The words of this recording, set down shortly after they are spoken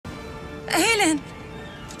Helen!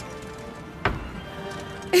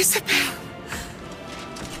 Isabel!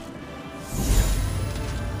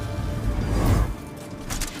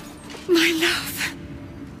 My love.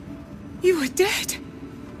 You were dead.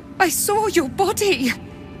 I saw your body.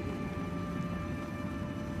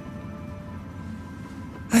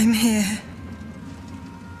 I'm here.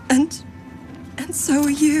 And so are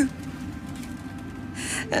you.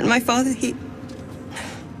 And my father, he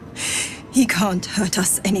can't hurt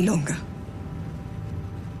us any longer.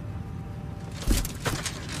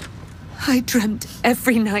 I dreamt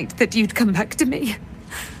every night that you'd come back to me.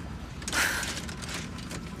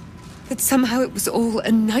 That somehow it was all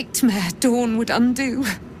a nightmare Dawn would undo.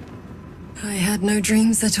 I had no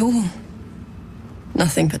dreams at all.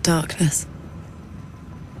 Nothing but darkness.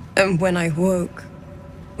 And when I woke,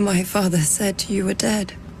 my father said you were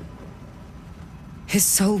dead. His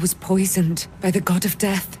soul was poisoned by the god of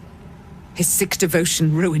death. His sick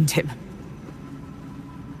devotion ruined him.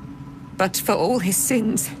 But for all his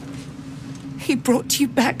sins, he brought you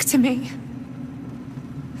back to me.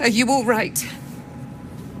 Are you all right?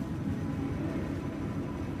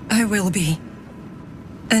 I will be.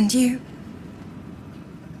 And you?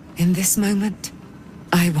 In this moment,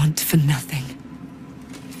 I want for nothing.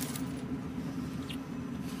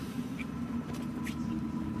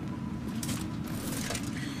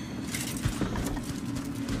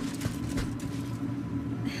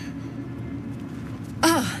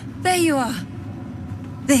 Ah, there you are.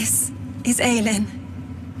 This is Aelin.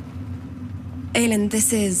 Aelin,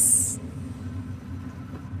 this is...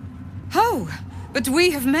 Oh, but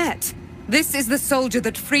we have met. This is the soldier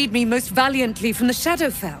that freed me most valiantly from the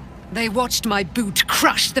Shadowfell. They watched my boot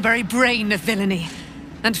crush the very brain of villainy,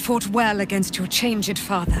 and fought well against your changed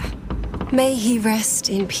father. May he rest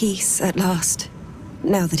in peace at last,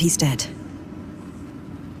 now that he's dead.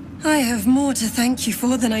 I have more to thank you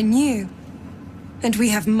for than I knew, and we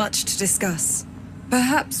have much to discuss.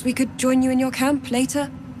 Perhaps we could join you in your camp later?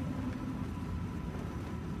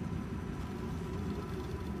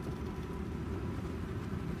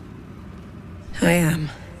 I am.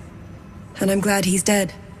 And I'm glad he's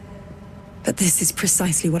dead. But this is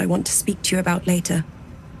precisely what I want to speak to you about later.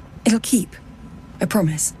 It'll keep. I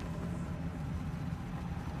promise.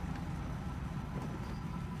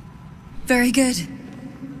 Very good.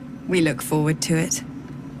 We look forward to it.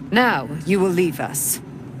 Now you will leave us.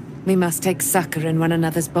 We must take succor in one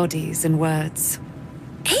another's bodies and words.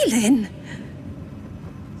 Aelin!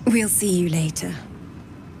 We'll see you later.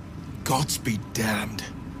 Gods be damned.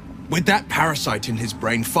 With that parasite in his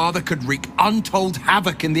brain, Father could wreak untold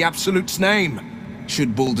havoc in the Absolute's name.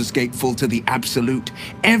 Should Baldur's Gate fall to the Absolute,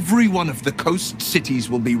 every one of the coast cities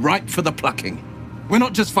will be ripe for the plucking. We're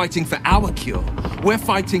not just fighting for our cure, we're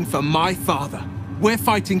fighting for my father. We're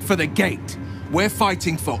fighting for the Gate. We're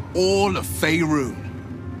fighting for all of Faerun.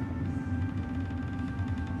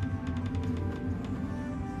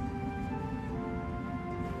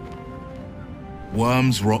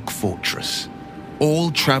 Worm's Rock Fortress.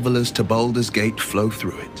 All travelers to Baldur's Gate flow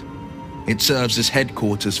through it. It serves as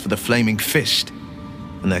headquarters for the Flaming Fist,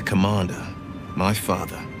 and their commander, my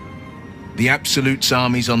father. The Absolute's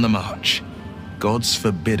army's on the march. Gods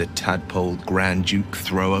forbid a tadpoled Grand Duke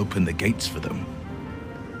throw open the gates for them.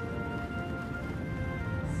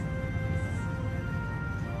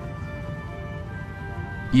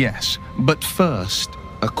 Yes, but first,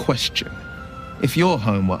 a question. If your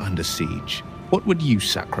home were under siege, what would you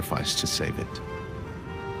sacrifice to save it?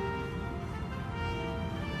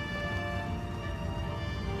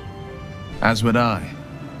 As would I,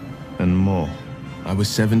 and more. I was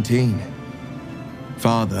 17.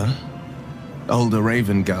 Father, older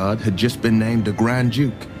Ravengard, had just been named a Grand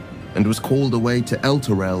Duke, and was called away to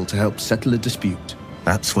Elturel to help settle a dispute.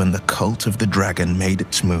 That's when the cult of the dragon made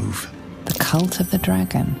its move. The cult of the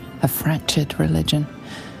dragon, a fractured religion.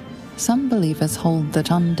 Some believers hold that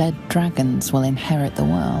undead dragons will inherit the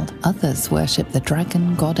world. Others worship the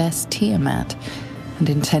dragon goddess Tiamat, and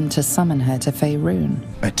intend to summon her to Faerun.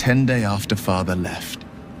 A 10-day after Father left,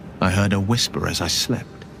 I heard a whisper as I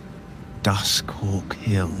slept. Duskhawk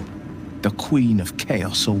Hill, the Queen of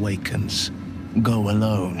Chaos awakens. Go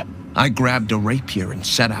alone. I grabbed a rapier and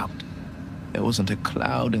set out. There wasn't a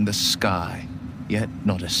cloud in the sky, yet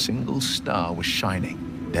not a single star was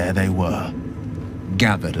shining. There they were,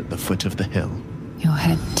 gathered at the foot of the hill. Your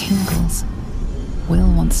head tingles.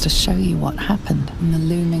 Will wants to show you what happened. In the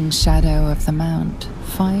looming shadow of the mount,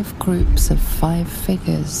 5 groups of 5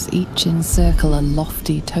 figures each encircle a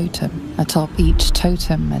lofty totem. Atop each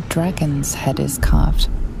totem, a dragon's head is carved,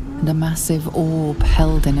 and a massive orb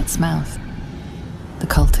held in its mouth. The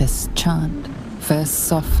cultists chant, First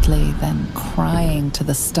softly, then crying to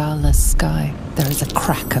the starless sky, there is a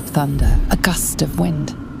crack of thunder, a gust of wind,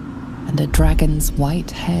 and a dragon's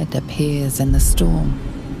white head appears in the storm.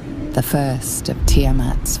 The first of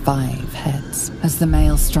Tiamat's 5 heads. As the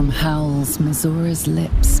maelstrom howls, Mizora's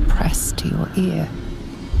lips press to your ear.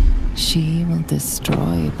 She will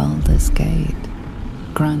destroy Baldur's Gate.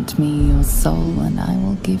 Grant me your soul and I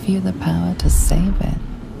will give you the power to save it,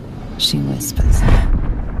 she whispers.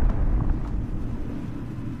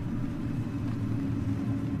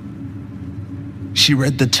 She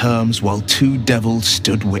read the terms while 2 devils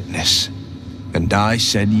stood witness, and I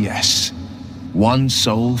said yes. 1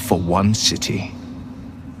 soul for 1 city.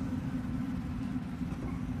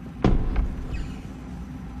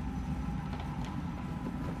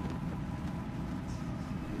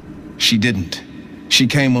 She didn't. She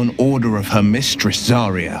came on order of her mistress,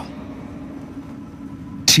 Zariel.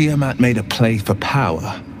 Tiamat made a play for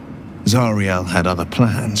power. Zariel had other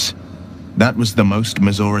plans. That was the most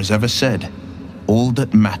Mizora's ever said. All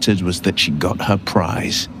that mattered was that she got her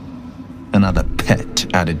prize. Another pet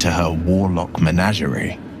added to her warlock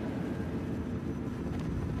menagerie.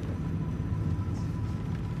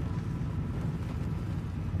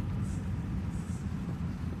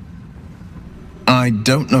 I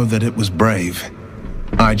don't know that it was brave.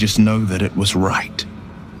 I just know that it was right.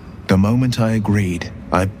 The moment I agreed,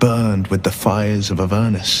 I burned with the fires of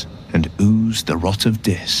Avernus and oozed the rot of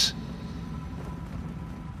Dis.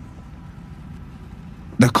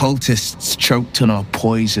 The cultists choked on our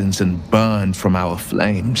poisons and burned from our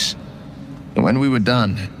flames. And when we were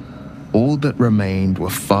done, all that remained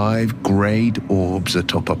were 5 greyed orbs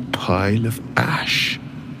atop a pile of ash.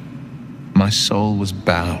 My soul was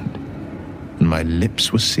bound, and my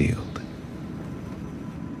lips were sealed.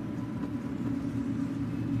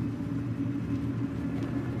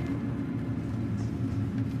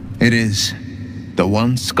 It is the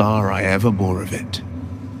one scar I ever bore of it.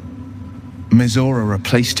 Mizora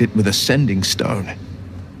replaced it with a sending stone.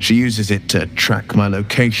 She uses it to track my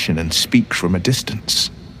location and speak from a distance.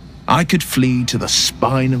 I could flee to the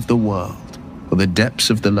spine of the world or the depths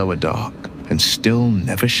of the lower dark and still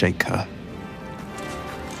never shake her.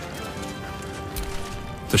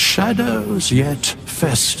 The shadows yet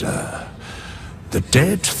fester. The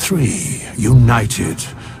dead 3 united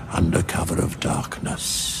under cover of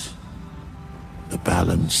darkness. The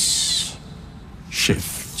balance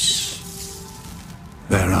shifts.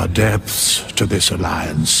 There are depths to this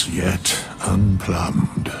alliance yet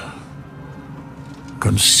unplumbed.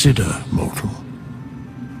 Consider, mortal.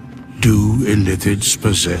 Do illithids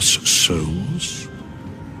possess souls?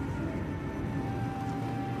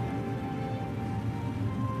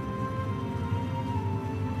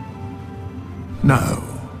 No.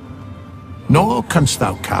 Nor canst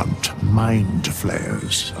thou count mind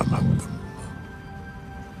flayers among them.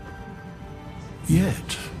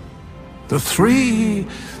 Yet, the 3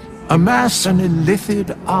 amass an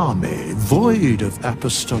illithid army void of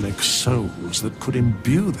apostolic souls that could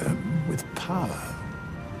imbue them with power.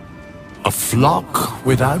 A flock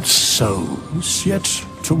without souls, yet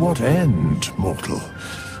to what end, mortal?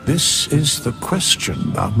 This is the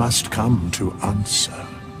question thou must come to answer.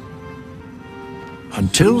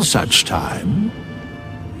 Until such time,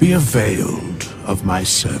 be availed of my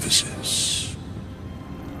services.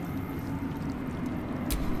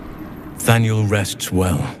 Thaniel rests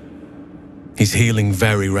well. He's healing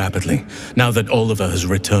very rapidly, now that Oliver has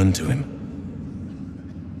returned to him.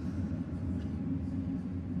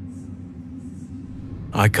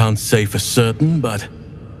 I can't say for certain, but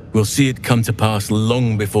we'll see it come to pass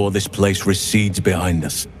long before this place recedes behind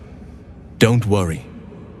us. Don't worry.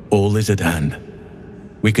 All is at hand.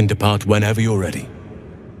 We can depart whenever you're ready.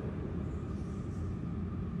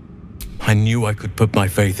 I knew I could put my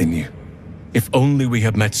faith in you. If only we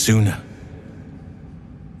had met sooner.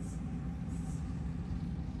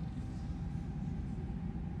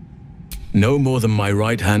 No more than my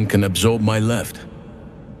right hand can absorb my left.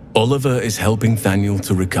 Oliver is helping Thaniel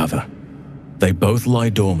to recover. They both lie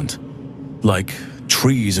dormant, like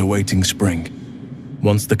trees awaiting spring.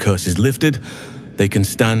 Once the curse is lifted, they can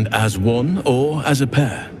stand as one or as a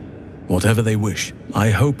pair. Whatever they wish.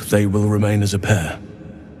 I hope they will remain as a pair.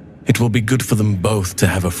 It will be good for them both to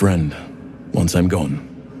have a friend, once I'm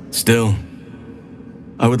gone. Still,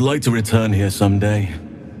 I would like to return here someday.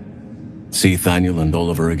 See Thaniel and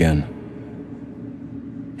Oliver again.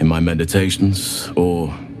 In my meditations,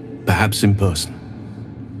 or perhaps in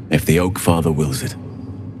person, if the Oak Father wills it.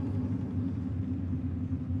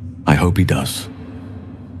 I hope he does.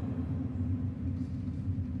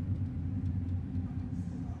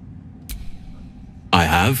 I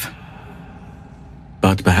have, but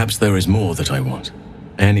But perhaps there is more that I want.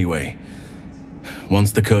 Anyway,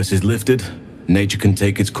 once the curse is lifted, nature can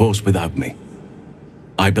take its course without me.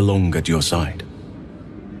 I belong at your side.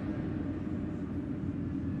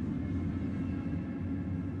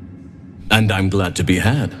 And I'm glad to be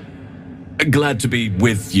had. Glad to be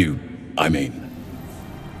with you, I mean.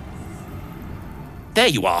 There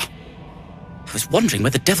you are. I was wondering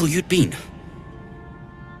where the devil you'd been.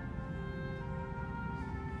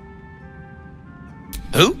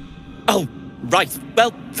 Who? Oh, right.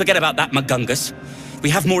 Well, forget about that, Magungus. We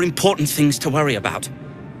have more important things to worry about.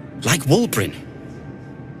 Like Wulbren.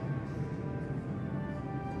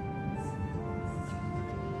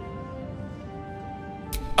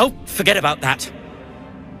 Oh, forget about that.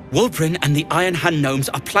 Wulbren and the Iron Hand Gnomes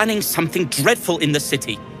are planning something dreadful in the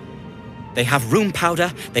city. They have rune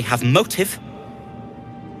powder, they have motive.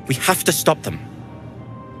 We have to stop them.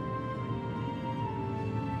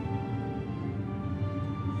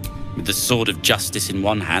 With the sword of justice in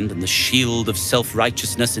one hand and the shield of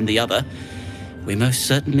self-righteousness in the other, we most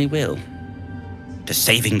certainly will. To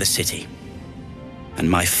saving the city. And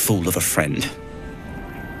my fool of a friend.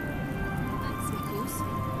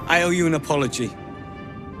 I owe you an apology.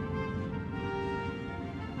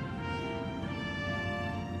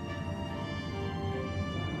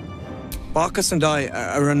 Barkas and I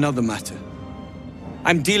are another matter.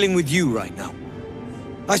 I'm dealing with you right now.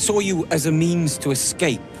 I saw you as a means to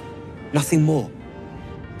escape, nothing more.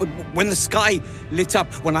 But when the sky lit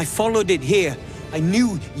up, when I followed it here, I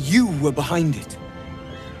knew you were behind it.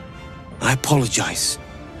 I apologize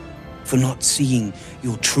for not seeing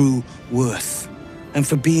your true worth, and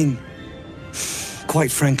for being,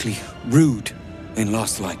 quite frankly, rude in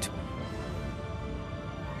Last Light.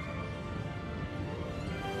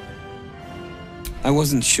 I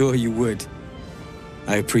wasn't sure you would.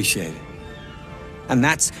 I appreciate it. And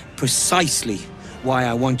that's precisely why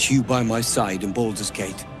I want you by my side in Baldur's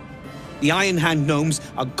Gate. The Iron Hand Gnomes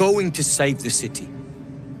are going to save the city.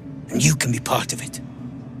 And you can be part of it.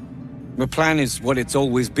 The plan is what it's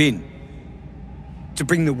always been. To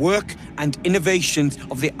bring the work and innovations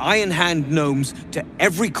of the Iron Hand Gnomes to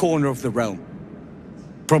every corner of the realm.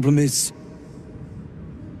 Problem is,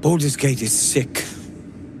 Baldur's Gate is sick.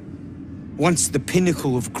 Once the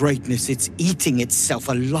pinnacle of greatness, it's eating itself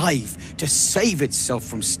alive to save itself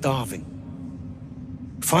from starving.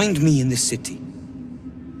 Find me in the city.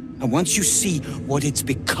 And once you see what it's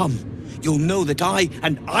become, you'll know that I,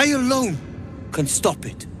 and I alone, can stop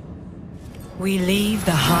it. We leave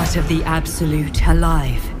the heart of the Absolute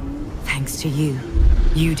alive, thanks to you.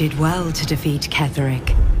 You did well to defeat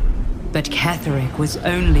Ketheric. But Ketheric was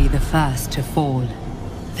only the first to fall.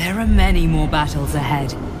 There are many more battles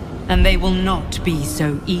ahead, and they will not be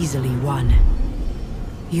so easily won.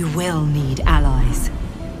 You will need allies.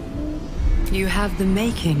 You have the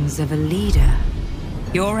makings of a leader.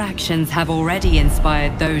 Your actions have already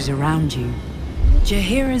inspired those around you.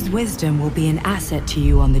 Jaheira's wisdom will be an asset to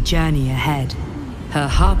you on the journey ahead. Her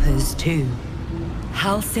harpers, too.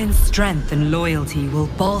 Halsin's strength and loyalty will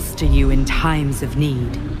bolster you in times of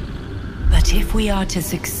need. But if we are to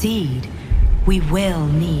succeed, we will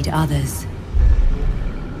need others.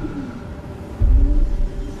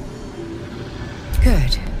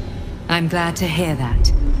 Good. I'm glad to hear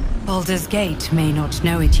that. Baldur's Gate may not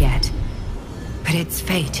know it yet, but its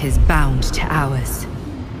fate is bound to ours.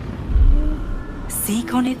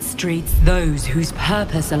 Seek on its streets those whose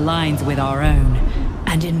purpose aligns with our own,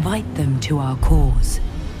 and invite them to our cause.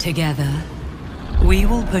 Together, we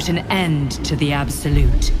will put an end to the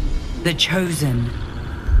Absolute, the Chosen,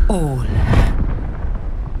 all.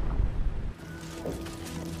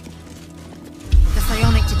 The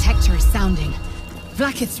psionic detector is sounding.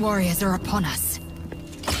 Vlaakith's warriors are upon us.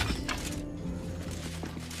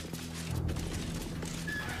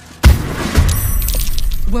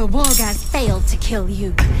 Well, Wargaz failed to kill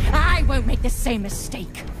you. I won't make the same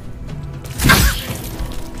mistake.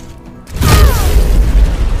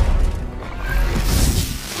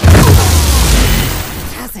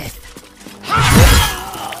 Tazith.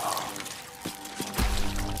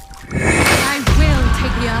 I will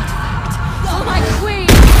take the artifact. For my queen!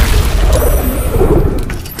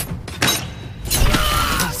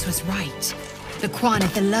 Ross was right. The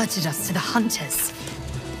Quanith alerted us to the hunters.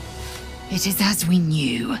 It is as we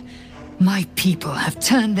knew. My people have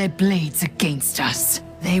turned their blades against us.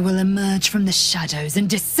 They will emerge from the shadows and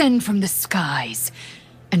descend from the skies.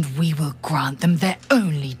 And we will grant them their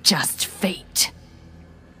only just fate.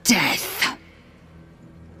 Death.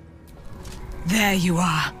 There you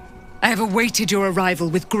are. I have awaited your arrival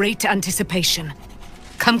with great anticipation.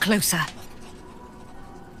 Come closer.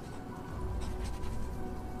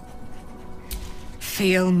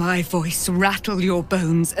 Feel my voice rattle your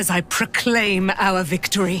bones as I proclaim our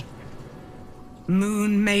victory.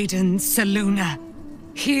 Moon Maiden Selûne,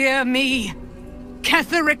 hear me!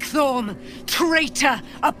 Ketheric Thorm, traitor,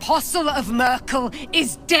 apostle of Merkel,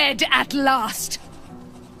 is dead at last.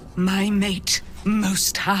 My mate,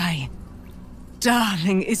 Most High.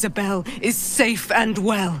 Darling Isabel is safe and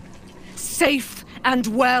well. Safe and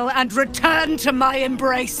well, and returned to my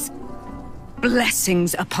embrace.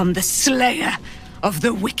 Blessings upon the slayer of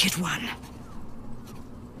the Wicked One.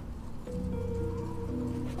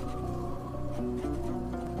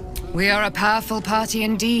 We are a powerful party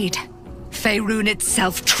indeed. Faerun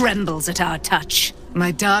itself trembles at our touch.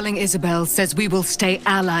 My darling Isabel says we will stay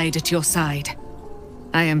allied at your side.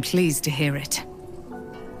 I am pleased to hear it.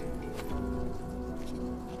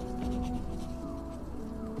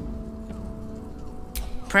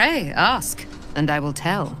 Pray, ask, and I will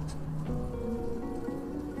tell.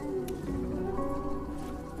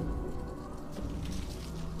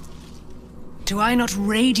 Do I not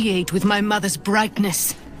radiate with my mother's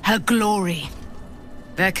brightness, her glory?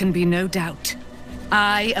 There can be no doubt.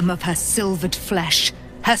 I am of her silvered flesh,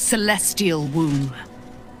 her celestial womb.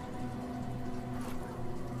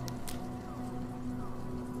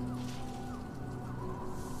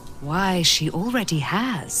 Why, she already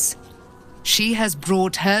has. She has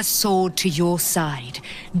brought her sword to your side,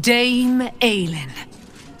 Dame Aelin.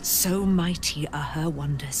 So mighty are her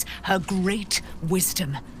wonders, her great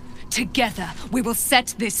wisdom. Together, we will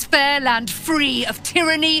set this fair land free of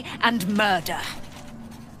tyranny and murder.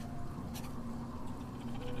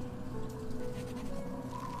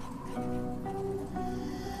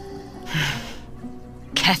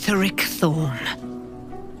 Ketheric Thorm,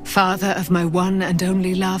 father of my one and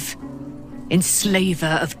only love,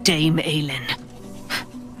 enslaver of Dame Aelin.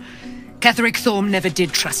 Ketheric Thorm never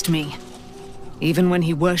did trust me, even when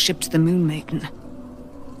he worshipped the Moon Maiden.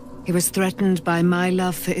 He was threatened by my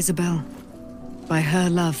love for Isabel, by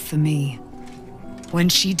her love for me. When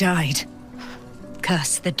she died,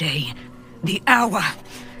 curse the day, the hour,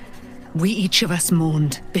 we each of us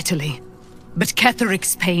mourned bitterly. But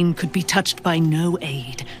Ketheric's pain could be touched by no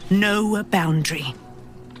aid, no boundary.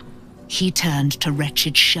 He turned to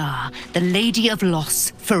wretched Shah, the Lady of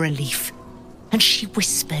Loss, for relief. And she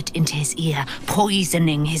whispered into his ear,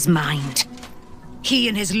 poisoning his mind. He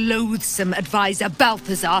and his loathsome advisor,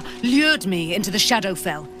 Balthazar, lured me into the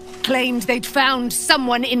Shadowfell, claimed they'd found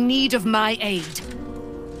someone in need of my aid.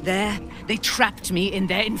 There, they trapped me in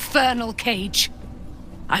their infernal cage.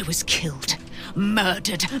 I was killed,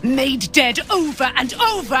 murdered, made dead over and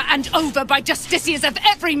over and over by justiciars of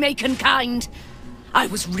every make and kind. I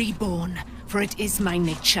was reborn, for it is my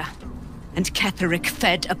nature. And Ketheric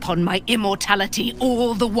fed upon my immortality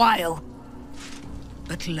all the while.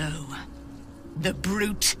 But lo, the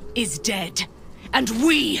brute is dead, and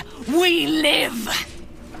we live!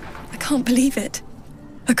 I can't believe it.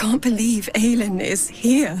 I can't believe Aelin is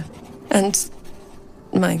here. And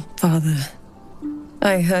my father.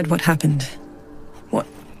 I heard what happened. What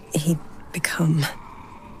he'd become.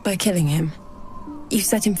 By killing him. You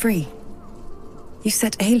set him free. You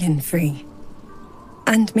set Aelin free.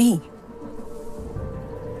 And me.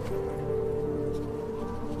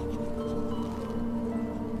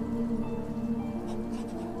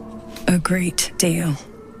 A great deal.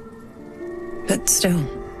 But still,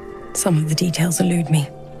 some of the details elude me.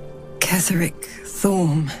 Ketheric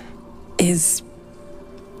Thorm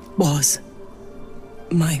was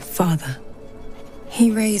my father.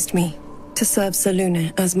 He raised me to serve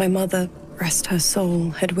Selûne as my mother, rest her soul,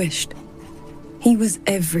 had wished. He was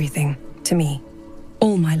everything to me,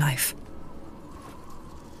 all my life.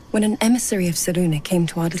 When an emissary of Selûne came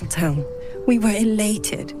to our little town, we were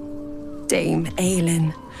elated. Dame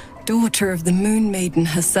Aelin, daughter of the Moon Maiden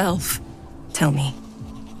herself. Tell me,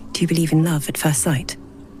 do you believe in love at first sight?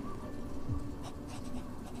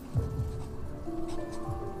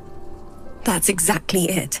 That's exactly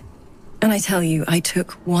it. And I tell you, I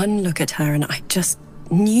took one look at her and I just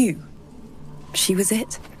knew she was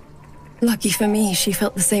it. Lucky for me, she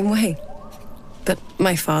felt the same way. But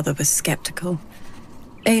my father was skeptical.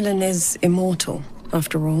 Aelin is immortal,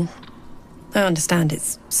 after all. I understand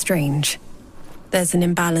it's strange. There's an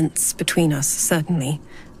imbalance between us, certainly.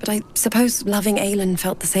 But I suppose loving Aelin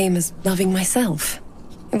felt the same as loving myself.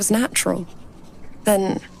 It was natural.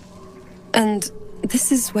 Then... and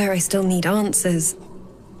this is where I still need answers.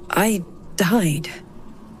 I died.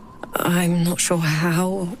 I'm not sure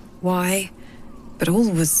how, why, but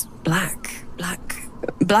all was black.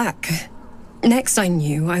 Next I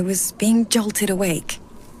knew, I was being jolted awake.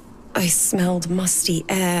 I smelled musty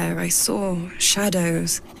air, I saw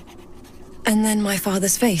shadows. And then my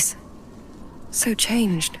father's face. So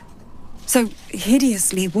changed. So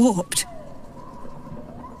hideously warped.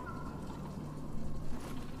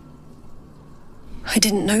 I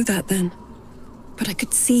didn't know that then, but I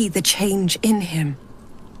could see the change in him.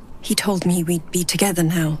 He told me we'd be together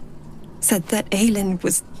now. Said that Aelin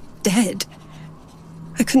was dead.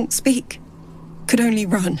 I couldn't speak. Could only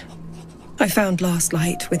run. I found last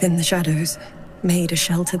light within the shadows. Made a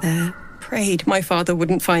shelter there. Prayed my father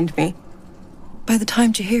wouldn't find me. By the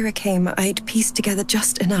time Jaheira came, I'd pieced together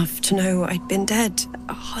just enough to know I'd been dead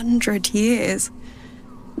 100 years.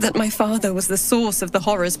 That my father was the source of the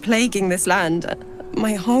horrors plaguing this land.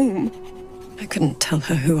 My home. I couldn't tell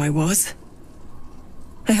her who I was.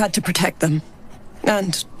 I had to protect them.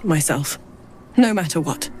 And myself. No matter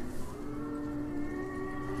what.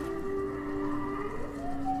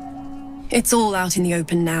 It's all out in the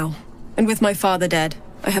open now. And with my father dead,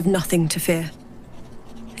 I have nothing to fear.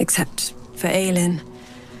 Except for Aelin.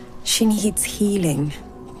 She needs healing.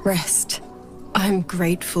 Rest. I'm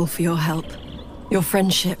grateful for your help. Your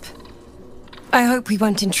friendship. I hope we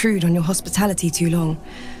won't intrude on your hospitality too long.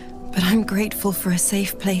 But I'm grateful for a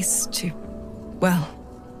safe place to... well...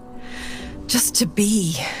 just to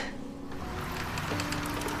be.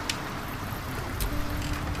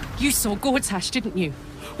 You saw Gortash, didn't you?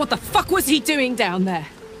 What the fuck was he doing down there?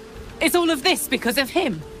 Is all of this because of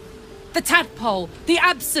him? The tadpole, the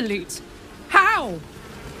absolute. How?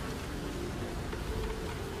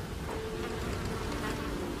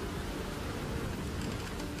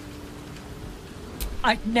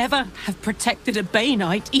 I'd never have protected a Bay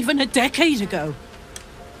Knight even a decade ago.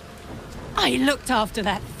 I looked after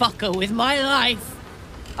that fucker with my life.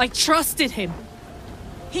 I trusted him.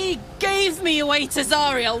 He gave me away to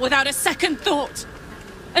Zariel without a second thought.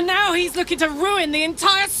 And now he's looking to ruin the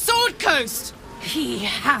entire Sword Coast. He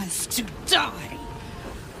has to die.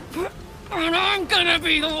 And I'm gonna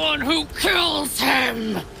be the one who kills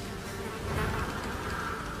him.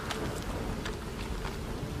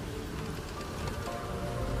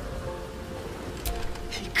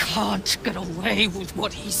 He can't get away with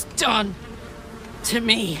what he's done. To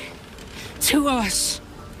me. To us.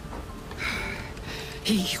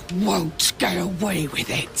 He won't get away with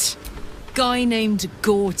it. Guy named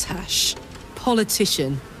Gortash.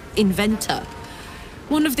 Politician. Inventor.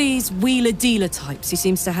 One of these wheeler-dealer types who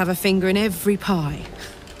seems to have a finger in every pie.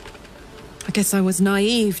 I guess I was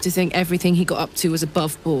naive to think everything he got up to was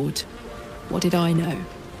above board. What did I know?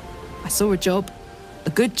 I saw a job. A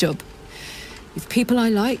good job. With people I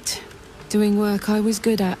liked. Doing work I was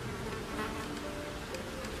good at.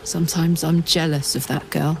 Sometimes I'm jealous of that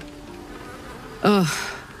girl.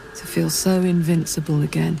 Ugh, to feel so invincible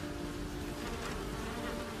again.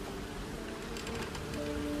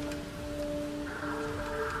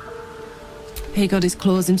 He got his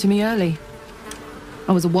claws into me early.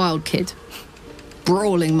 I was a wild kid,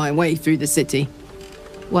 brawling my way through the city.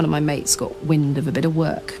 One of my mates got wind of a bit of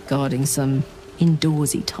work guarding some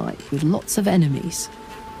indoorsy type with lots of enemies.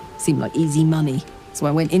 Seemed like easy money, so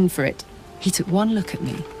I went in for it. He took one look at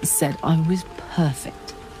me and said I was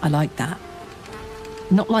perfect. I like that.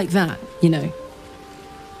 Not like that, you know.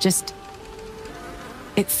 Just...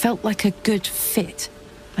 it felt like a good fit.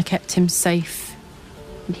 I kept him safe,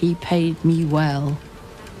 and he paid me well.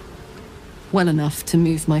 Well enough to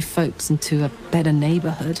move my folks into a better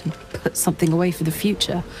neighborhood and put something away for the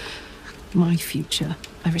future. My future.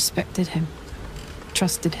 I respected him.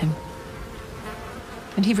 Trusted him.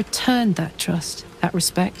 And he returned that trust, that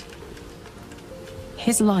respect.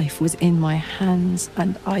 His life was in my hands,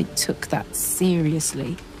 and I took that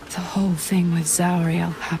seriously. The whole thing with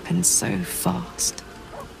Zariel happened so fast.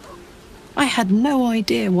 I had no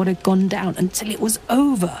idea what had gone down until it was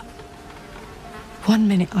over. One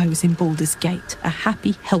minute I was in Baldur's Gate, a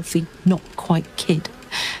happy, healthy, not quite kid.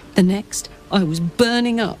 The next, I was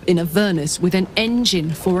burning up in Avernus with an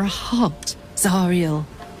engine for a heart. Zariel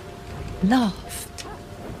laughed.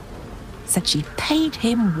 Said she paid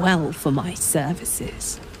him well for my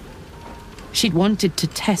services. She'd wanted to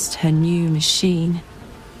test her new machine,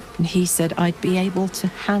 and he said I'd be able to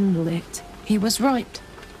handle it. He was right.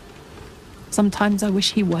 Sometimes I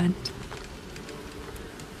wish he weren't.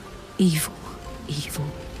 Evil, evil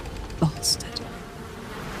bastard.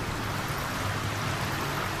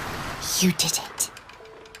 You did it.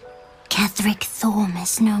 Ketheric Thorm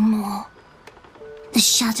is no more. The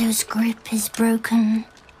Shadow's grip is broken.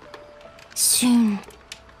 Soon,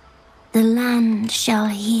 the land shall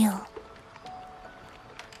heal.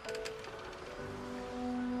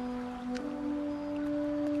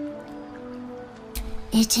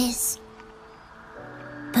 It is.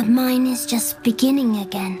 But mine is just beginning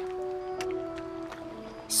again.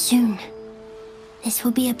 Soon, this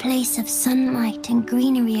will be a place of sunlight and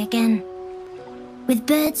greenery again. With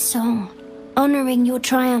birdsong, honoring your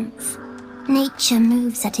triumph, nature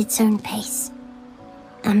moves at its own pace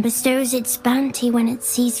and bestows its bounty when it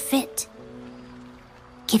sees fit.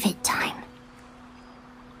 Give it time.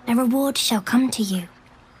 A reward shall come to you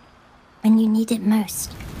when you need it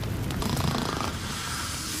most.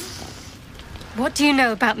 What do you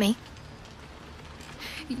know about me?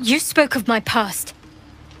 You spoke of my past,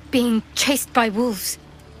 being chased by wolves.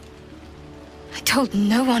 I told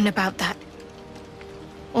no one about that.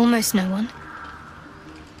 Almost no one.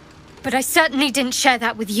 But I certainly didn't share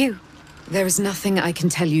that with you. There is nothing I can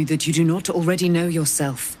tell you that you do not already know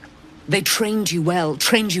yourself. They trained you well,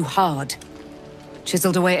 trained you hard.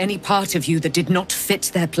 Chiseled away any part of you that did not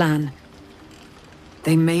fit their plan.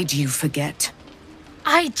 They made you forget.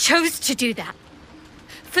 I chose to do that.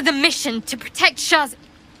 For the mission to protect Shah's...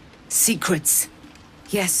 Secrets.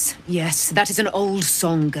 Yes, yes, that is an old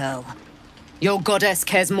song, girl. Your goddess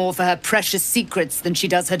cares more for her precious secrets than she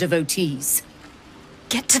does her devotees.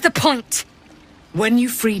 Get to the point. When you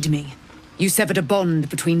freed me, you severed a bond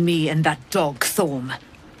between me and that dog, Thorm.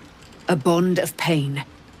 A bond of pain.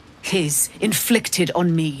 His, inflicted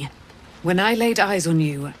on me. When I laid eyes on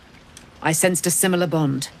you, I sensed a similar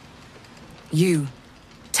bond. You,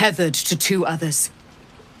 tethered to two others.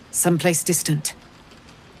 Someplace distant.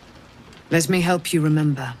 Let me help you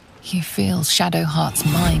remember. You feel Shadowheart's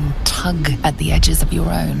mind tug at the edges of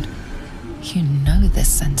your own. You know this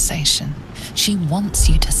sensation. She wants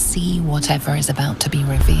you to see whatever is about to be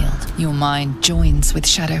revealed. Your mind joins with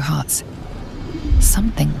Shadowheart's.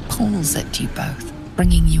 Something pulls at you both,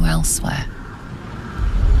 bringing you elsewhere.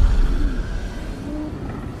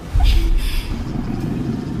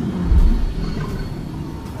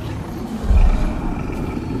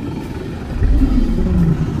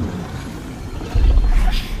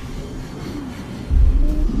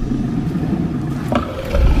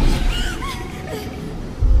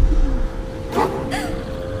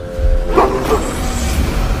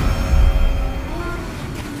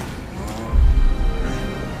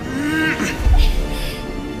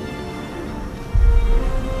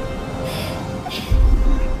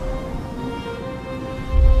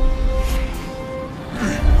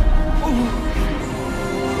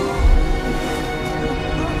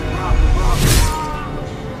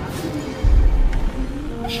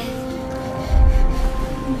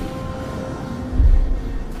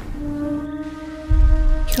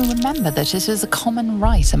 Remember that it is a common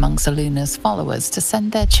rite among Selûne's followers to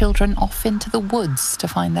send their children off into the woods to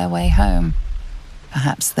find their way home.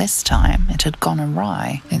 Perhaps this time it had gone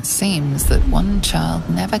awry. It seems that one child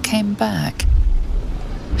never came back.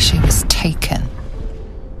 She was taken.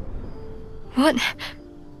 What?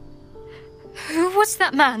 Who was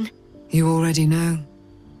that man? You already know.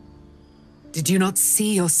 Did you not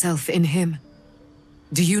see yourself in him?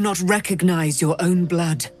 Do you not recognize your own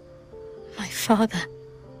blood? My father.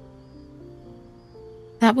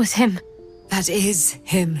 That was him. That is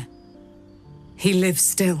him. He lives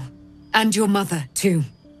still. And your mother, too.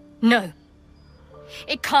 No.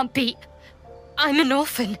 It can't be. I'm an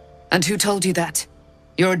orphan. And who told you that?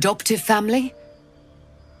 Your adoptive family?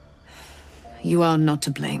 You are not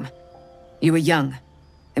to blame. You were young,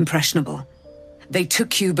 impressionable. They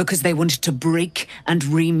took you because they wanted to break and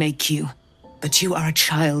remake you. But you are a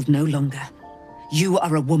child no longer. You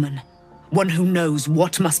are a woman. One who knows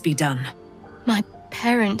what must be done. My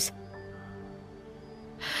parents.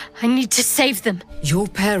 I need to save them. Your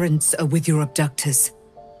parents are with your abductors.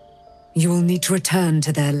 You will need to return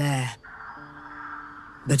to their lair.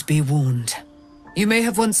 But be warned. You may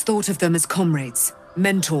have once thought of them as comrades,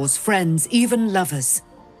 mentors, friends, even lovers.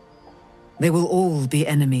 They will all be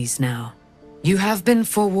enemies now. You have been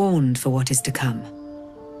forewarned for what is to come,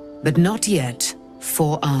 but not yet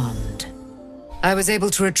forearmed. I was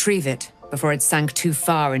able to retrieve it before it sank too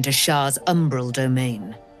far into Shah's umbral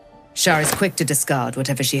domain. Shah is quick to discard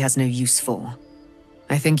whatever she has no use for.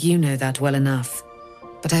 I think you know that well enough,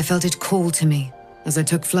 but I felt it call to me as I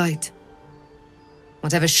took flight.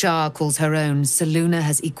 Whatever Shah calls her own, Selûne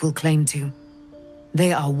has equal claim to.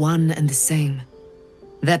 They are one and the same.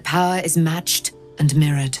 Their power is matched and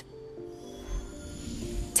mirrored.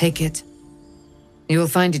 Take it. You will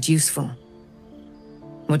find it useful.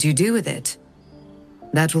 What you do with it,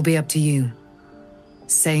 that will be up to you.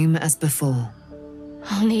 Same as before.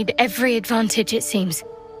 I'll need every advantage, it seems.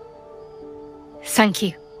 Thank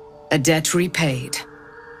you. A debt repaid.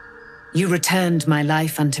 You returned my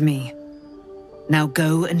life unto me. Now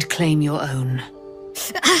go and claim your own.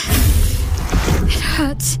 It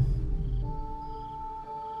hurts.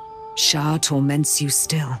 Shah torments you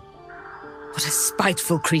still. What a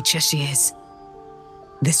spiteful creature she is.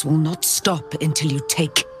 This will not stop until you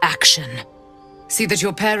take action. See that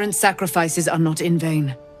your parents' sacrifices are not in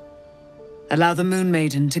vain. Allow the Moon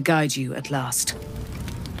Maiden to guide you at last.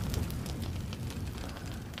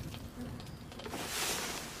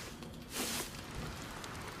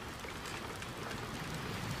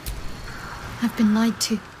 I've been lied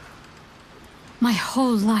to. My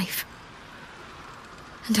whole life.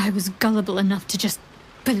 And I was gullible enough to just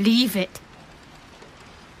believe it.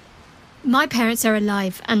 My parents are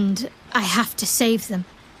alive, and I have to save them.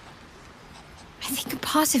 I think a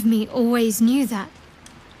part of me always knew that.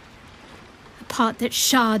 A part that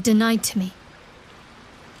Shah denied to me.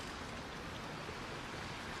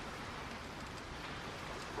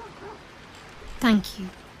 Thank you.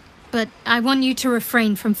 But I want you to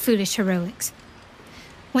refrain from foolish heroics.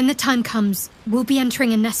 When the time comes, we'll be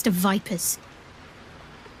entering a nest of vipers.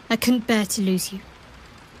 I couldn't bear to lose you.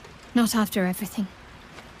 Not after everything.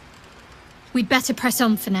 We'd better press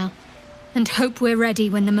on for now, and hope we're ready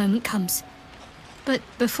when the moment comes. But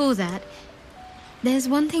before that, there's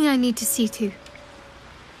one thing I need to see to.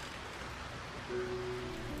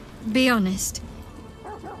 Be honest.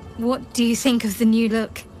 What do you think of the new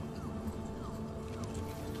look?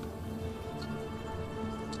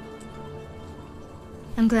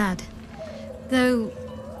 I'm glad. Though,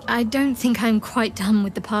 I don't think I'm quite done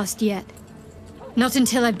with the past yet. Not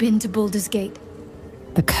until I've been to Baldur's Gate.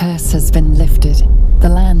 The curse has been lifted. The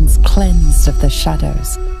land's cleansed of the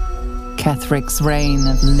shadows. Ketheric's reign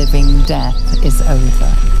of living death is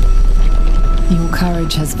over. Your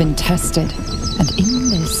courage has been tested, and in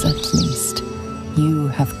this at least, you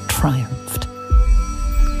have triumphed.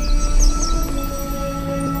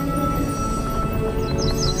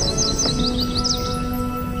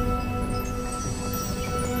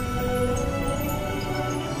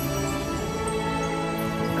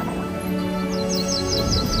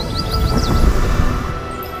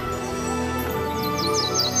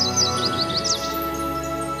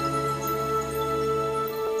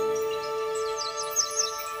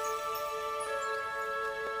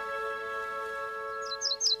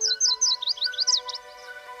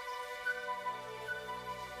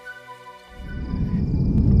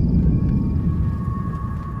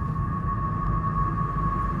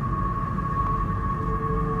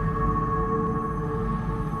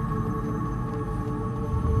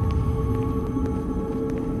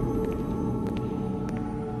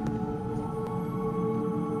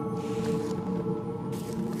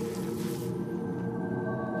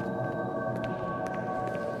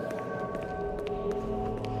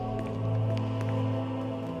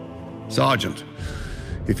 Sergeant,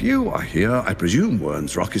 if you are here, I presume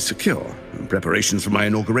Wern's Rock is secure, and preparations for my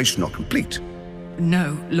inauguration are complete.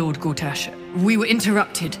 No, Lord Gortash. We were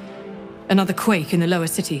interrupted. Another quake in the lower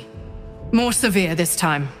city. More severe this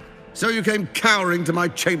time. So you came cowering to my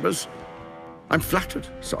chambers? I'm flattered,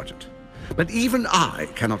 Sergeant. But even I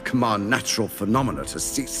cannot command natural phenomena to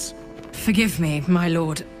cease. Forgive me, my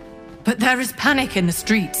lord, but there is panic in the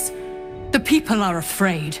streets. The people are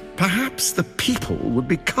afraid. Perhaps the people would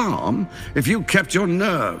be calm if you kept your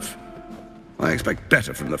nerve. I expect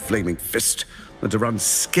better from the Flaming Fist than to run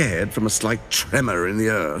scared from a slight tremor in the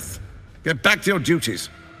earth. Get back to your duties.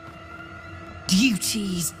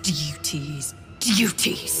 Duties, duties,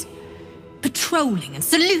 duties. Patrolling and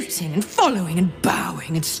saluting and following and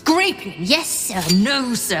bowing and scraping. Yes, sir.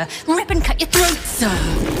 No, sir. Rip and cut your throat,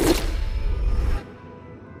 sir.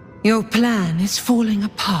 Your plan is falling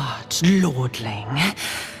apart, lordling.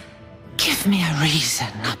 Give me a reason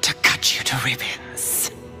not to cut you to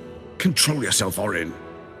ribbons. Control yourself, Orin.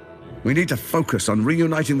 We need to focus on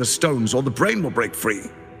reuniting the stones or the brain will break free.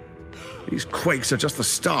 These quakes are just the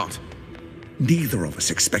start. Neither of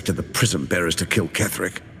us expected the prism bearers to kill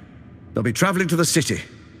Ketheric. They'll be traveling to the city.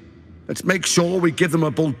 Let's make sure we give them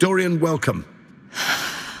a Baldurian welcome.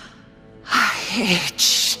 I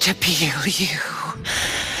itch to peel you.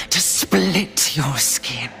 To split your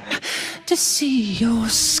skin, to see your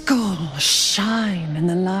skull shine in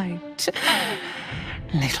the light.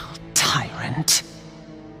 Little tyrant.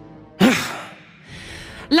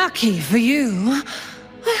 Lucky for you,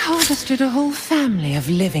 I harvested a whole family of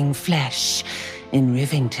living flesh in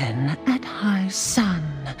Rivington at high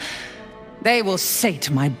sun. They will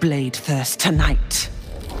sate my blade thirst tonight.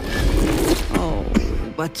 Oh,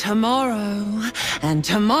 but tomorrow, and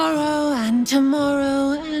tomorrow, and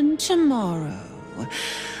tomorrow, and tomorrow,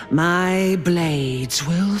 my blades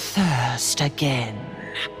will thirst again.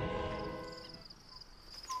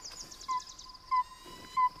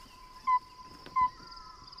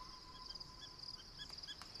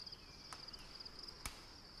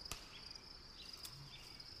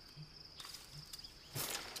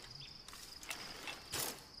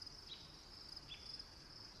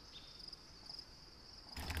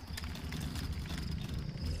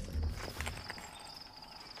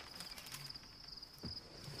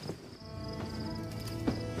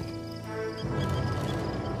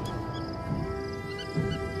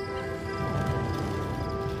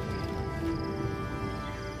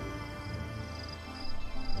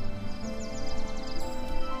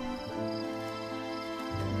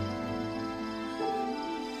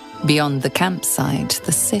 Beyond the campsite,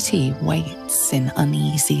 the city waits in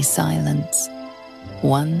uneasy silence,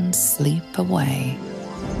 one sleep away.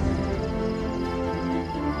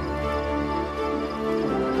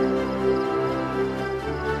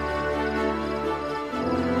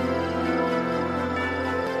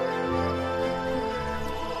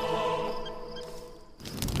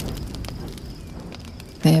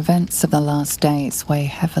 The events of the last days weigh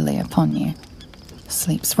heavily upon you.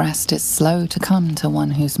 Sleep's rest is slow to come to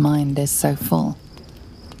one whose mind is so full.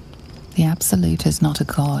 The Absolute is not a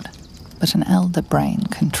god, but an elder brain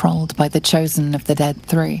controlled by the chosen of the Dead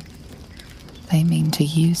Three. They mean to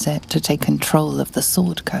use it to take control of the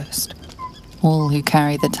Sword Coast. All who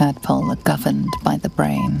carry the tadpole are governed by the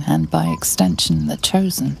brain, and by extension the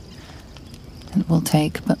chosen. It will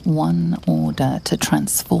take but one order to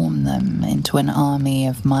transform them into an army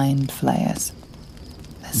of mind flayers.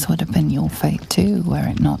 This would have been your fate too, were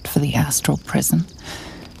it not for the astral prison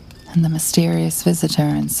and the mysterious visitor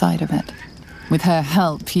inside of it. With her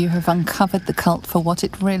help, you have uncovered the cult for what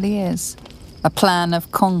it really is. A plan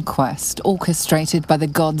of conquest orchestrated by the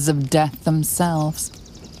gods of death themselves.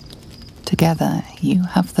 Together, you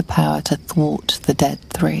have the power to thwart the Dead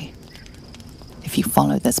Three. If you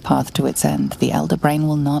follow this path to its end, the Elder Brain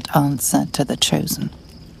will not answer to the Chosen.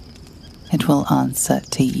 It will answer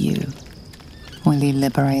to you. Will you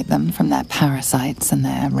liberate them from their parasites and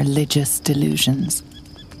their religious delusions?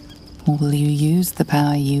 Or will you use the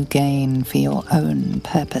power you gain for your own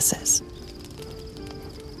purposes?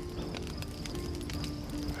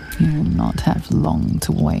 You will not have long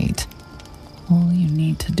to wait. All you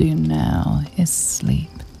need to do now is sleep.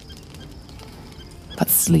 But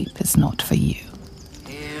sleep is not for you.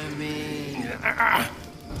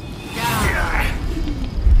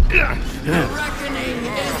 The reckoning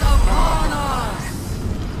is upon us!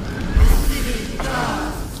 The city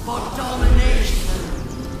thirsts for domination.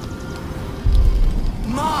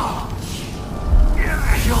 March!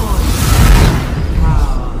 Join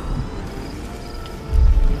power.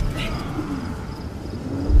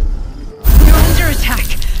 You're under attack!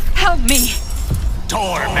 Help me!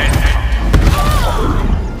 Torment!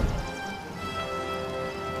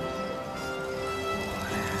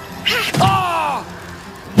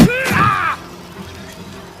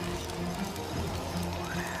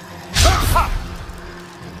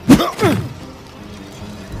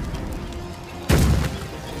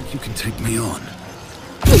 You can take me on.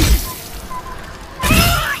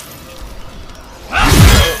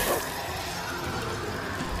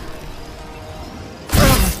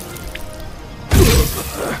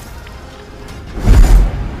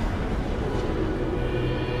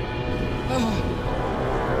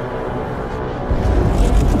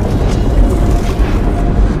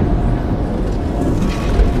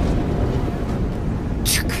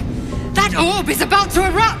 That orb is about to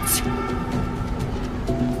erupt!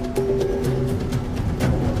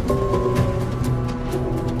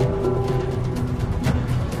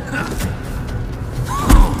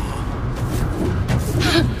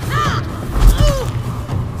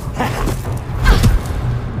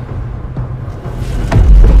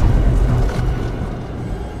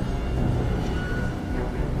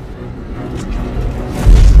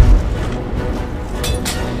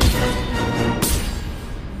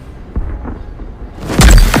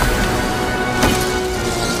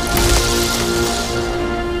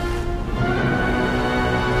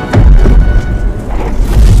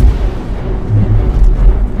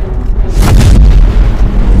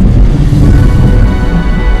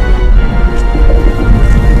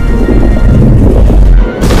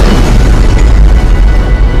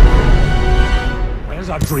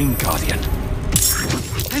 Dream Guardian.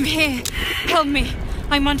 I'm here. Help me.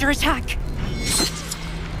 I'm under attack.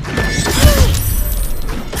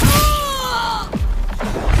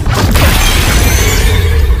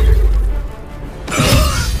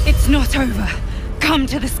 It's not over. Come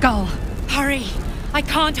to the skull. Hurry. I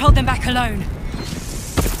can't hold them back alone.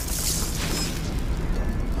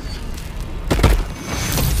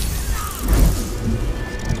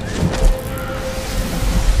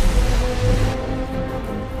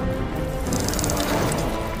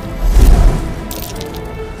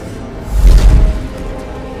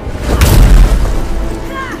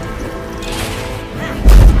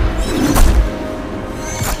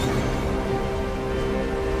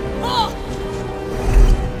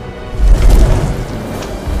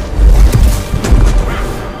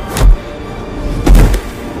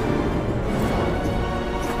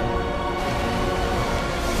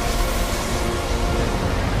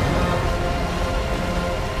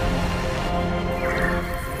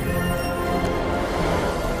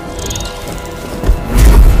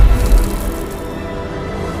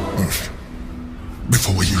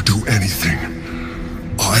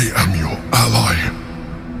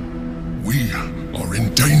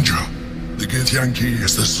 in danger. The Githyanki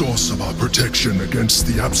is the source of our protection against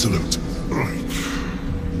the Absolute.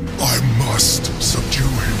 I must subdue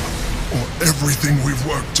him, or everything we've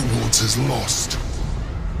worked towards is lost.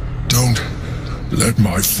 Don't let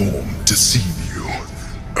my form deceive you.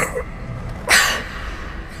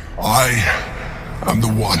 I am the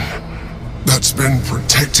one that's been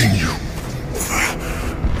protecting you.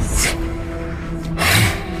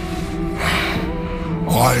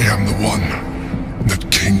 I am the one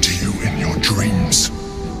that came to you in your dreams.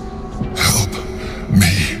 Help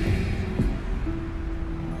me.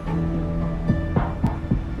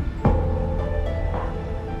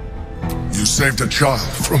 You saved a child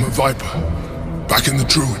from a viper back in the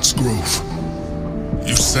Druid's Grove.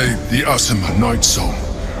 You saved the Asima Night Song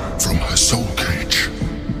from her soul cage.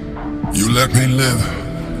 You let me live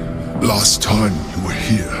last time you were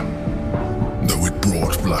here, though it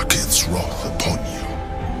brought Blackith's wrath upon you.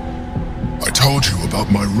 I told you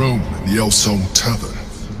about my room in the Elsong Tavern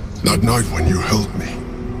that night when you held me.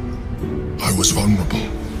 I was vulnerable.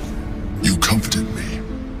 You comforted me.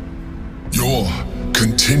 Your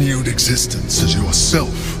continued existence as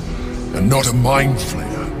yourself, and not a mind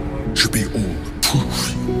flayer, should be all the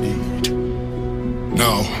proof you need.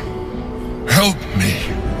 Now, help me.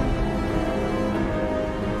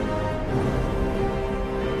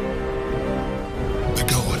 The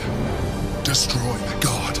God. Destroy the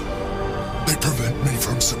God. They prevent me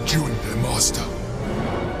from subduing their master.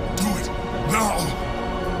 Do it now.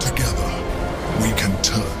 Together, we can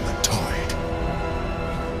turn the tide.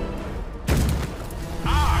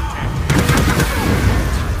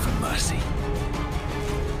 Time for mercy.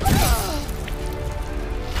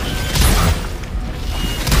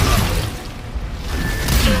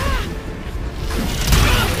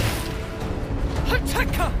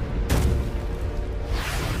 Attacker!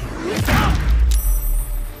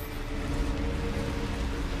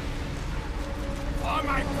 For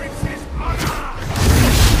my prince's honor!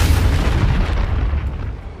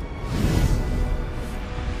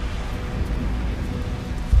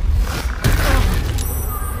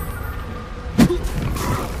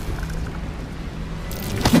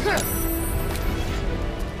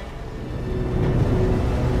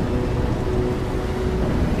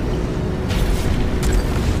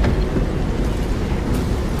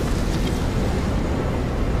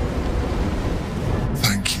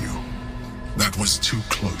 Thank you. That was too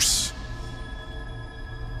close.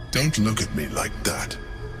 Don't look at me like that.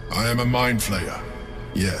 I am a mind flayer.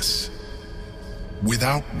 Yes.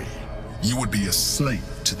 Without me, you would be a slave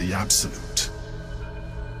to the Absolute.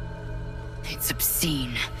 It's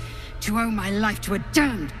obscene to owe my life to a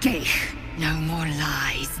damned geich. No more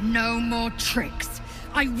lies, no more tricks.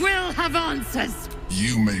 I will have answers.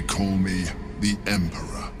 You may call me the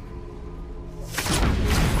Emperor.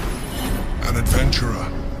 An adventurer.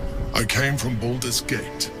 I came from Baldur's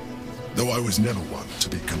Gate, though I was never one to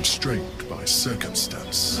be constrained by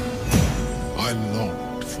circumstance. I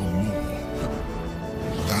longed for more.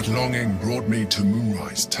 That longing brought me to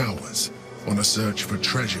Moonrise Towers on a search for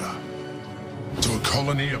treasure. To a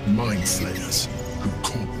colony of mind flayers who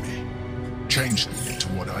caught me, changed me into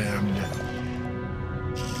what I am now.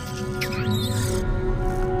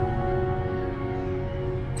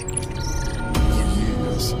 For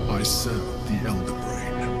years, I served the Elder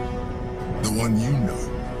Brain, the one you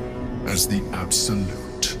know as the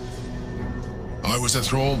Absolute. I was a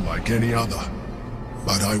thrall like any other,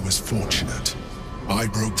 but I was fortunate. I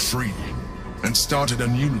broke free and started a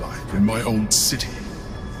new life in my old city.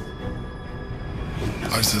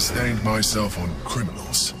 I sustained myself on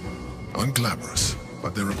criminals. Unglamorous,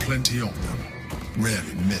 but there are plenty of them,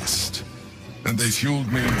 rarely missed. And they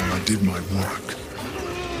fueled me while I did my work.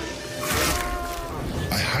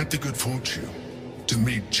 I had the good fortune to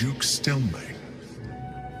meet Duke Stelmane.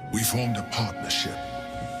 We formed a partnership,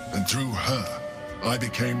 and through her, I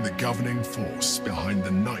became the governing force behind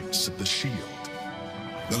the Knights of the Shield,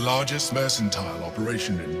 the largest mercantile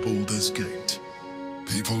operation in Baldur's Gate.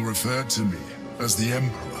 People referred to me as the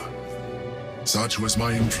Emperor. Such was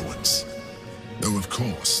my influence, though of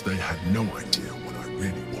course they had no idea what I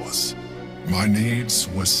really was. My needs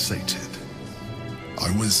were sated.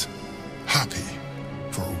 I was happy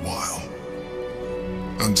for a while,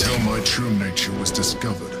 until my true nature was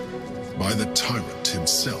discovered by the tyrant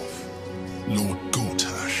himself, Lord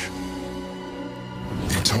Gortash.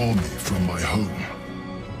 He tore me from my home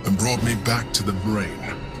and brought me back to the Brain,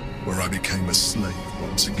 where I became a slave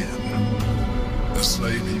once again. A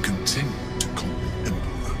slave he continued to call me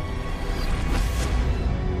Emperor.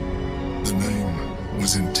 The name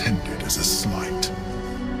was intended as a slight,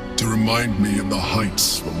 to remind me of the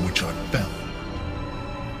heights from which I fell.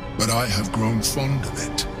 but I have grown fond of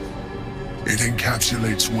it. It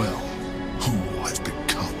encapsulates well who I've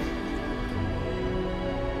become.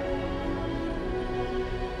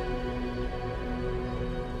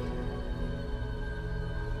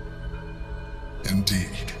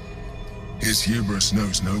 Indeed, his hubris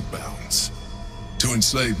knows no bounds. To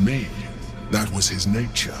enslave me, that was his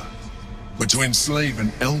nature. But to enslave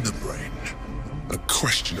an elder brain, a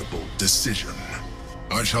questionable decision.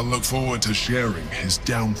 I shall look forward to sharing his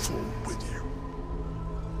downfall with you.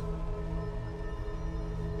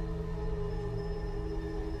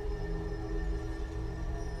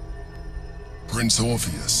 Prince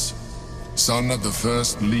Orpheus, son of the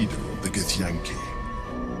first leader of the Githyanki.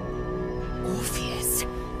 Orpheus?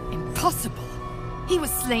 Impossible. He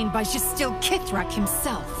was slain by Justil Kithrak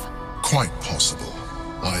himself. Quite possible,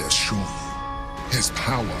 I assure you. His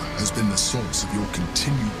power has been the source of your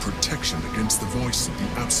continued protection against the voice of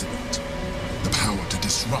the Absolute. The power to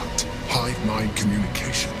disrupt hive-mind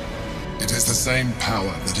communication. It is the same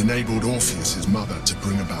power that enabled Orpheus's mother to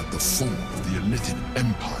bring about the fall of the Illithid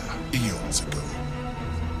Empire eons ago.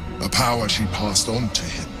 A power she passed on to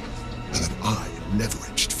him, and that I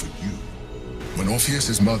leveraged for you. When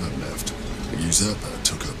Orpheus's mother left, a usurper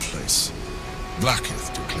took her place.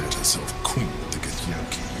 Blackith declared herself queen of the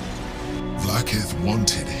Githyanki. Blackith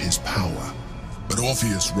wanted his power, but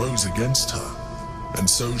Orpheus rose against her, and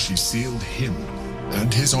so she sealed him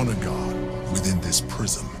and his honor guard within this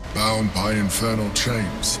prison. Bound by infernal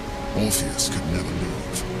chains, Orpheus could never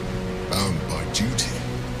leave. Bound by duty,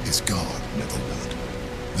 his guard never would.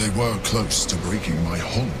 They were close to breaking my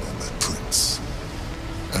hold on that prince.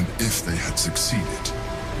 And if they had succeeded,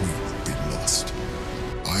 we would be lost.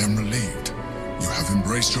 I am relieved. You have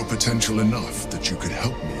embraced your potential enough that you could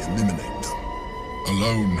help me eliminate them.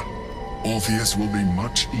 Alone, Orpheus will be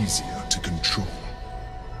much easier to control.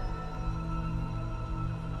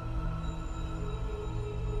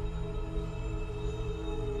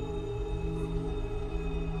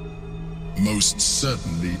 Most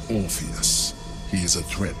certainly Orpheus. He is a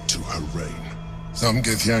threat to her reign. Some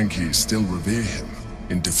Githyanki still revere him,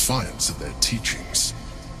 in defiance of their teachings.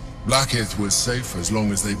 Blackith was safe as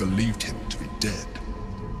long as they believed him to be dead.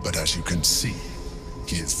 But as you can see,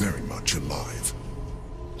 he is very much alive.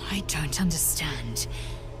 I don't understand.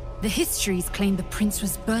 The histories claim the prince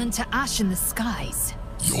was burned to ash in the skies.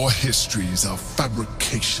 Your histories are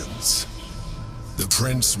fabrications. The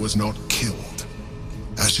prince was not killed.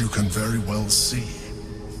 As you can very well see,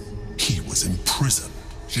 he was imprisoned.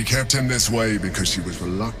 She kept him this way because she was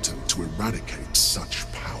reluctant to eradicate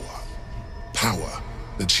such power. Power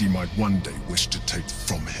that she might one day wish to take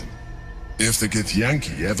from him. If the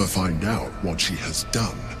Githyanki ever find out what she has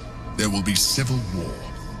done, there will be civil war.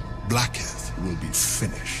 Blackith will be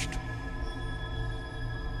finished.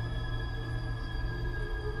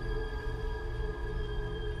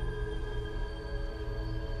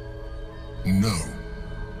 No.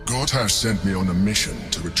 Gortash sent me on a mission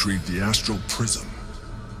to retrieve the astral prism.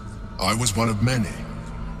 I was one of many,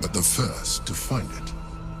 but the first to find it.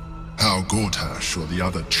 How Gortash or the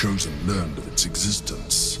other chosen learned of its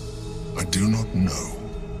existence, I do not know.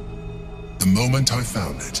 The moment I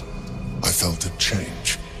found it, I felt a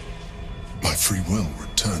change. My free will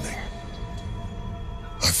returning.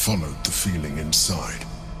 I followed the feeling inside,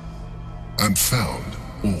 and found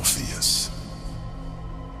Orpheus.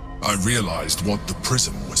 I realized what the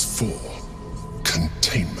prism was for.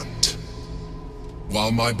 Containment.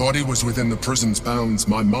 While my body was within the prison's bounds,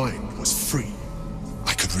 my mind was free.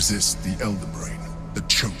 I could resist the Elder Brain, the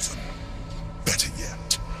Chosen. Better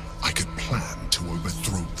yet, I could plan to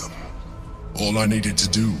overthrow them. All I needed to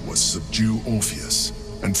do was subdue Orpheus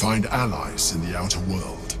and find allies in the outer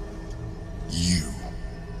world. You.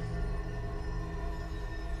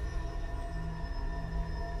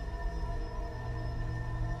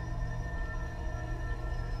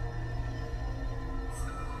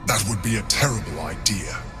 That would be a terrible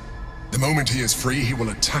idea. The moment he is free, he will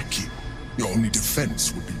attack you. Your only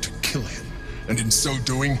defense would be to kill him, and in so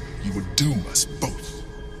doing, you would doom us both.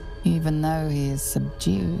 Even though he is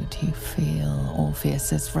subdued, you feel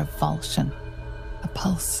Orpheus's revulsion, a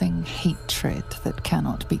pulsing hatred that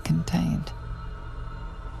cannot be contained.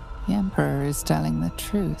 The Emperor is telling the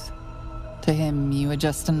truth. To him, you are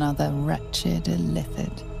just another wretched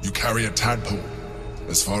illithid. You carry a tadpole.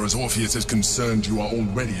 As far as Orpheus is concerned, you are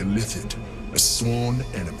already a illithid, a sworn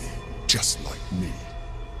enemy, just like me.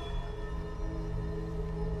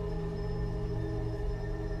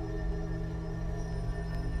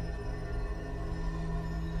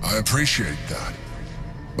 I appreciate that,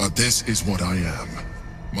 but this is what I am.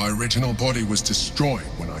 My original body was destroyed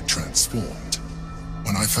when I transformed.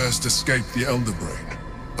 When I first escaped the Elder Brain,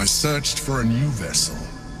 I searched for a new vessel,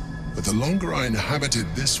 but the longer I inhabited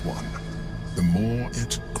this one, the more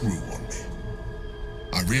it grew on me.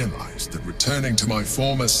 I realized that returning to my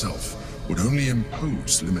former self would only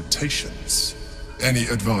impose limitations. Any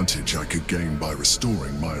advantage I could gain by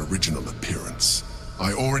restoring my original appearance,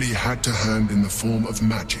 I already had to hand in the form of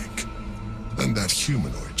magic, and that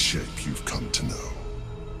humanoid shape you've come to know.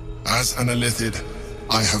 As an Illithid,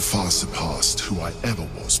 I have far surpassed who I ever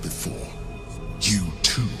was before. You,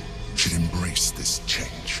 too, should embrace this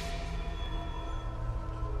change.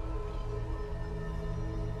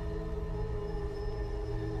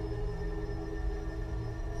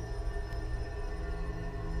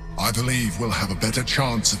 I believe we'll have a better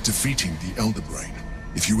chance of defeating the Elder Brain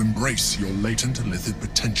if you embrace your latent Illithid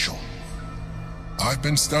potential. I've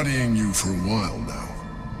been studying you for a while now.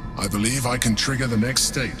 I believe I can trigger the next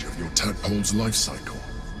stage of your tadpole's life cycle,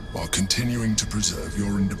 while continuing to preserve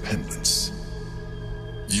your independence.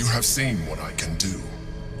 You have seen what I can do.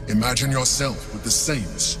 Imagine yourself with the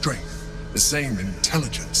same strength, the same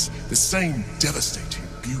intelligence, the same devastating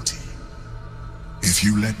beauty. If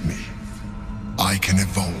you let me, I can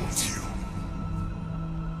evolve you.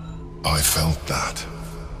 I felt that.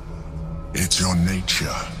 It's your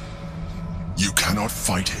nature. You cannot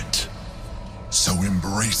fight it, so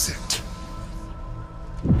embrace it.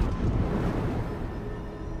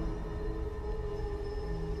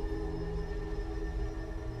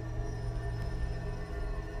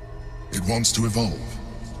 It wants to evolve,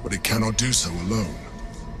 but it cannot do so alone.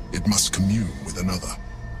 It must commune with another.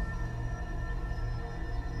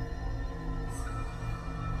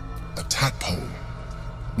 A tadpole,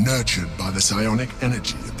 nurtured by the psionic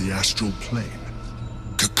energy of the astral plane,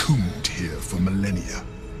 cocooned here for millennia,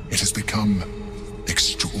 it has become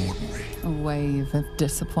extraordinary. A wave of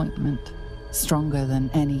disappointment, stronger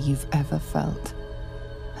than any you've ever felt.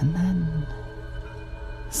 And then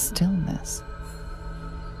stillness.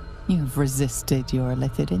 You've resisted your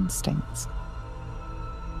Illithid instincts.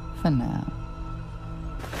 For now.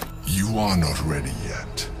 You are not ready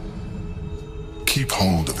yet. Keep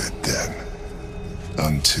hold of it then,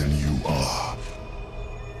 until you are.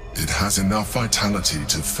 It has enough vitality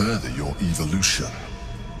to further your evolution,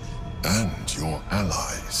 and your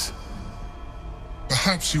allies.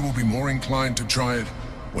 Perhaps you will be more inclined to try it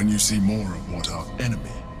when you see more of what our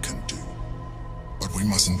enemy can do. But we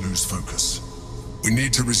mustn't lose focus. We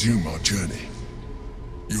need to resume our journey.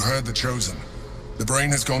 You heard the Chosen. The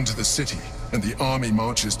Brain has gone to the city, and the army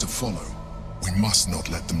marches to follow. We must not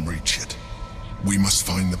let them reach it. We must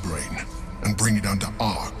find the Brain, and bring it under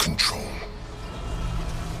our control.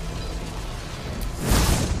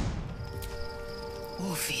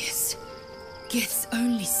 Orpheus, Gith's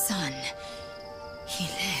only son. He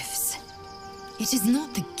lives. It is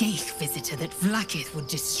not the Gaith visitor that Vlaakith would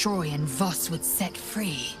destroy and Voss would set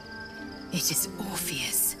free. It is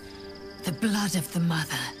Orpheus, the blood of the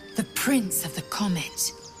mother, the prince of the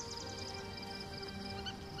comet.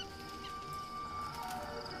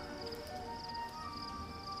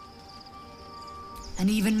 And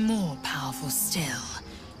even more powerful still.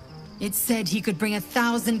 It said he could bring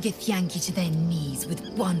 1,000 Githyanki to their knees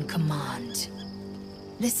with one command.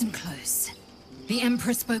 Listen close. The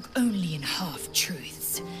Emperor spoke only in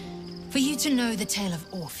half-truths. For you to know the tale of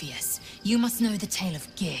Orpheus, you must know the tale of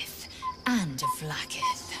Gith and of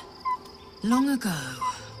Vlaakith. Long ago,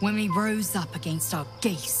 when we rose up against our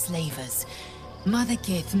Gaith slavers, Mother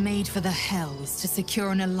Gith made for the Hells to secure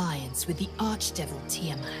an alliance with the Archdevil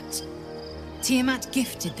Tiamat. Tiamat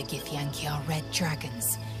gifted the Githyanki our red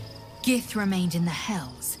dragons. Gith remained in the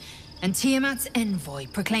Hells, and Tiamat's envoy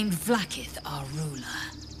proclaimed Vlaakith our ruler.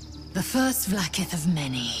 The first Vlaakith of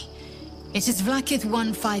many. It is Vlaakith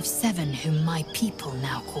 157 whom my people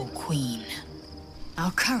now call Queen.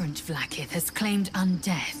 Our current Vlaakith has claimed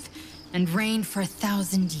undeath and reigned for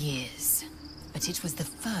 1,000 years, but it was the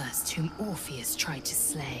first whom Orpheus tried to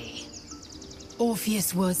slay.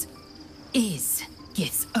 Orpheus is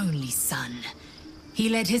Gith's only son. He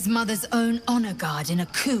led his mother's own honor guard in a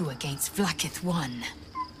coup against Vlaakith I.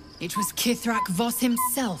 It was Kithrak Voss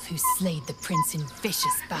himself who slayed the prince in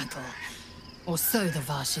vicious battle, or so the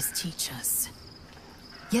Varshas teach us.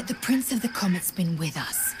 Yet the Prince of the Comet's been with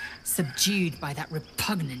us, subdued by that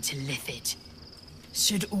repugnant Illithid.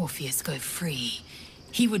 Should Orpheus go free,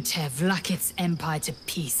 he would tear Vlaakith's empire to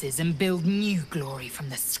pieces and build new glory from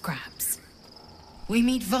the scraps. We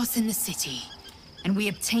meet Voss in the city, and we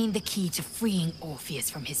obtain the key to freeing Orpheus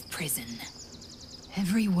from his prison.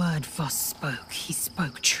 Every word Voss spoke, he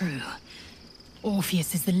spoke true.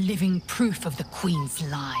 Orpheus is the living proof of the Queen's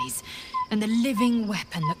lies, and the living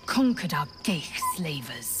weapon that conquered our Gaith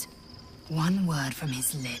slavers. One word from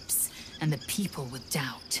his lips, and the people would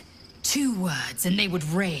doubt. 2 words, and they would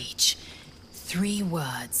rage. 3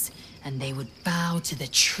 words, and they would bow to the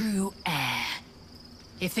true heir.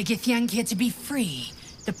 If the Githyanki are to be free,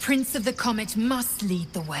 the Prince of the Comet must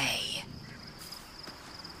lead the way.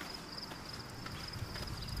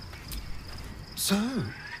 So,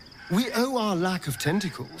 we owe our lack of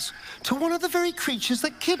tentacles to one of the very creatures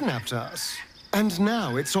that kidnapped us. And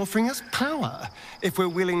now it's offering us power, if we're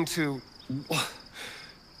willing to...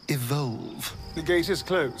 evolve. The gate is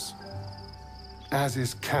closed, as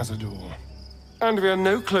is Cazador. And we are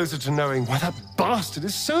no closer to knowing why that bastard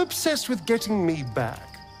is so obsessed with getting me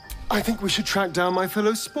back. I think we should track down my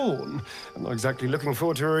fellow spawn. I'm not exactly looking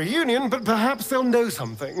forward to a reunion, but perhaps they'll know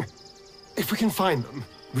something. If we can find them,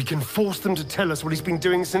 we can force them to tell us what he's been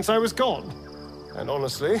doing since I was gone. And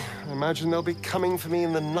honestly, I imagine they'll be coming for me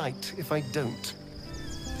in the night if I don't.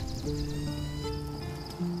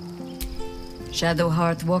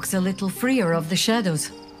 Shadowheart walks a little freer of the shadows.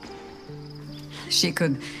 She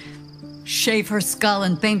could shave her skull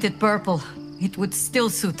and paint it purple. It would still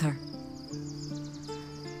suit her.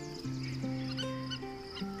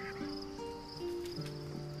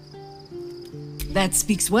 That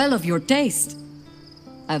speaks well of your taste.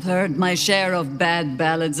 I've heard my share of bad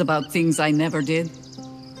ballads about things I never did.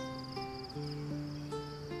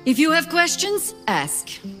 If you have questions, ask.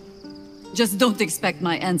 Just don't expect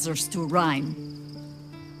my answers to rhyme.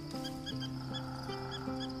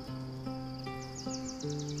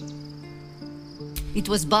 It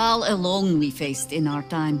was Baal alone we faced in our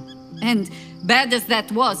time. And bad as that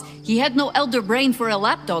was, he had no elder brain for a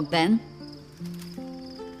lapdog then.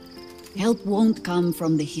 Help won't come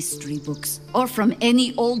from the history books, or from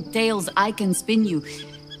any old tales I can spin you.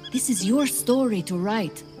 This is your story to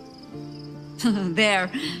write.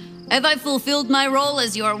 There. Have I fulfilled my role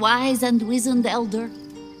as your wise and wizened elder?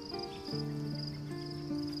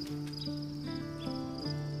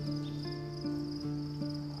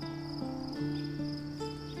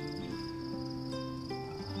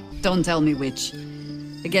 Don't tell me which.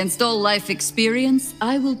 Against all life experience,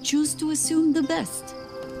 I will choose to assume the best.